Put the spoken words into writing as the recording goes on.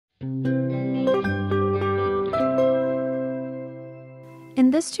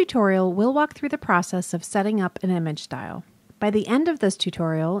In this tutorial, we'll walk through the process of setting up an image style. By the end of this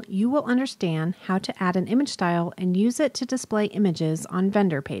tutorial, you will understand how to add an image style and use it to display images on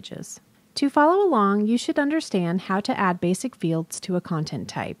vendor pages. To follow along, you should understand how to add basic fields to a content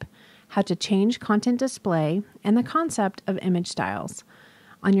type, how to change content display, and the concept of image styles.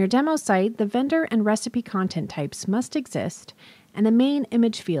 On your demo site, the vendor and recipe content types must exist, and a main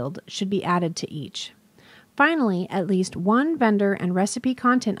image field should be added to each. Finally, at least one vendor and recipe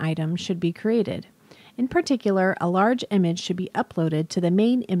content item should be created. In particular, a large image should be uploaded to the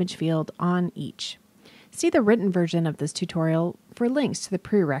main image field on each. See the written version of this tutorial for links to the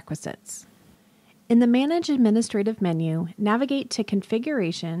prerequisites. In the Manage Administrative menu, navigate to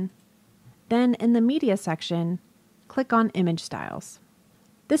Configuration, then in the Media section, click on Image Styles.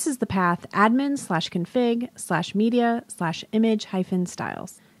 This is the path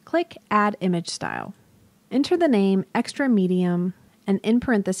admin/config/media/image-styles. Click Add Image Style. Enter the name Extra Medium and in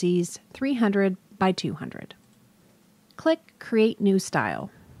parentheses 300 by 200. Click Create New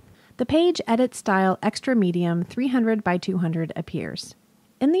Style. The page Edit Style Extra Medium 300 by 200 appears.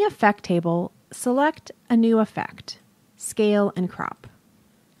 In the Effect table, select a new effect, Scale and Crop.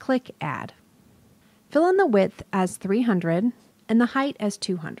 Click Add. Fill in the width as 300 and the height as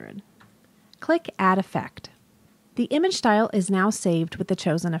 200. Click Add Effect. The image style is now saved with the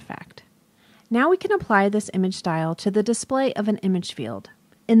chosen effect. Now we can apply this image style to the display of an image field.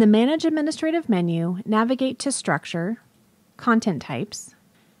 In the Manage Administrative menu, navigate to Structure, Content Types.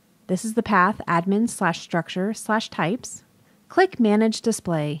 This is the path admin/structure/types. Click Manage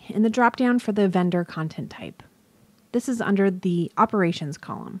Display in the drop-down for the vendor content type. This is under the Operations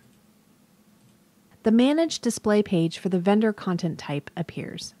column. The Manage Display page for the vendor content type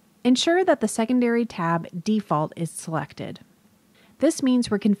appears. Ensure that the secondary tab Default is selected. This means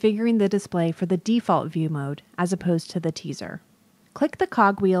we're configuring the display for the default view mode as opposed to the teaser. Click the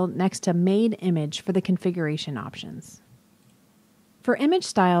cogwheel next to Made Image for the configuration options. For image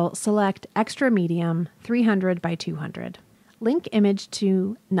style, select Extra Medium 300 by 200. Link image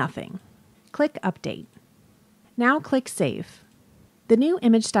to Nothing. Click Update. Now click Save. The new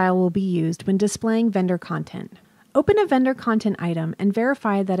image style will be used when displaying vendor content. Open a vendor content item and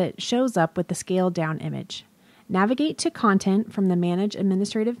verify that it shows up with the scaled down image. Navigate to Content from the Manage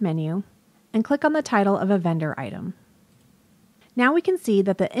Administrative menu and click on the title of a vendor item. Now we can see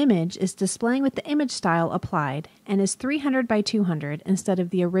that the image is displaying with the image style applied and is 300 by 200 instead of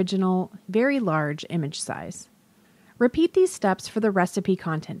the original very large image size. Repeat these steps for the recipe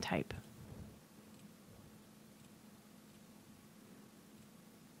content type.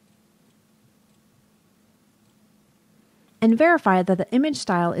 And verify that the image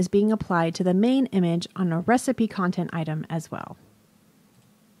style is being applied to the main image on a recipe content item as well.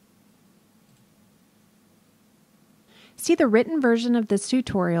 See the written version of this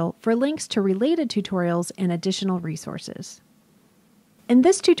tutorial for links to related tutorials and additional resources. In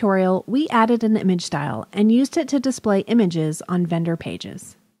this tutorial, we added an image style and used it to display images on vendor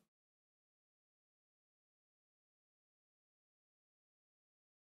pages.